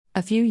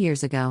A few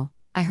years ago,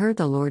 I heard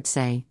the Lord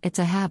say, "It's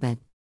a habit."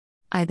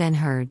 I then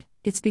heard,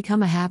 "It's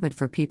become a habit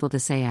for people to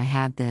say I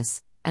have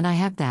this, and I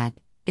have that,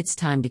 it's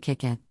time to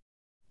kick it."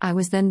 I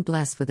was then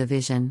blessed with a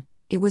vision.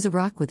 It was a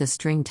rock with a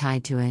string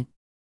tied to it.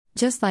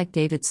 Just like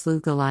David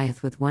slew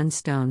Goliath with one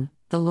stone,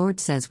 the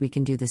Lord says we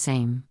can do the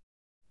same.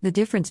 The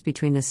difference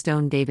between the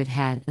stone David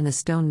had and the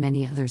stone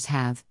many others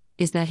have,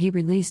 is that he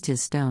released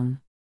his stone.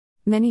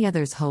 Many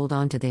others hold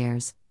on to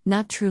theirs,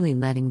 not truly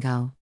letting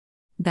go.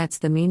 That's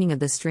the meaning of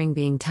the string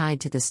being tied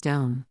to the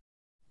stone.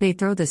 They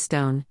throw the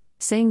stone,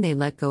 saying they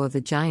let go of the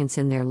giants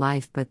in their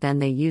life, but then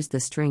they use the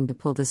string to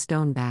pull the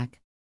stone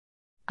back.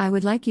 I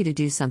would like you to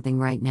do something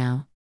right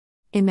now.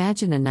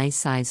 Imagine a nice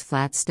size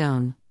flat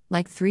stone,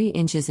 like 3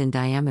 inches in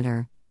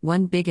diameter,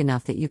 one big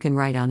enough that you can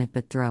write on it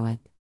but throw it.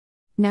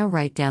 Now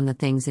write down the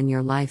things in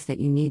your life that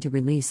you need to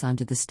release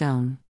onto the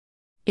stone.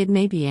 It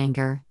may be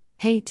anger,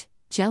 hate,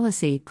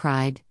 jealousy,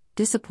 pride,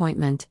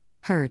 disappointment,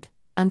 hurt,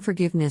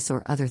 unforgiveness,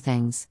 or other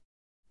things.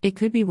 It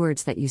could be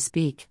words that you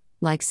speak,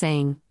 like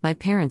saying, "My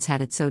parents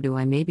had it, so do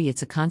I." Maybe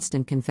it's a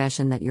constant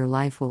confession that your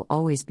life will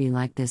always be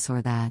like this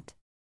or that.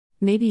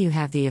 Maybe you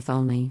have the "if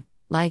only,"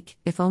 like,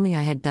 "If only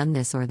I had done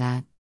this or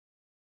that."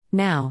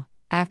 Now,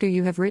 after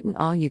you have written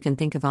all you can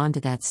think of onto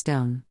that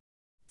stone,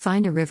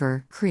 find a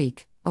river,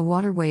 creek, a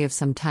waterway of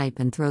some type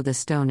and throw the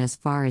stone as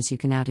far as you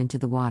can out into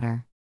the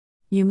water.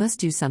 You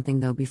must do something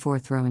though before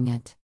throwing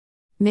it.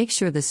 Make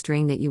sure the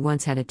string that you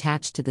once had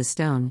attached to the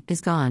stone is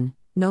gone,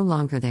 no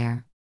longer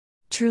there.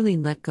 Truly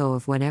let go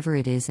of whatever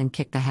it is and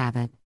kick the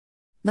habit.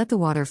 Let the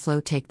water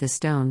flow take the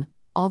stone,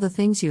 all the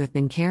things you have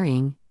been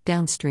carrying,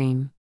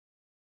 downstream.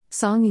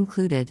 Song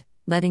included,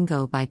 "Letting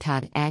Go" by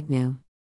Todd Agnew.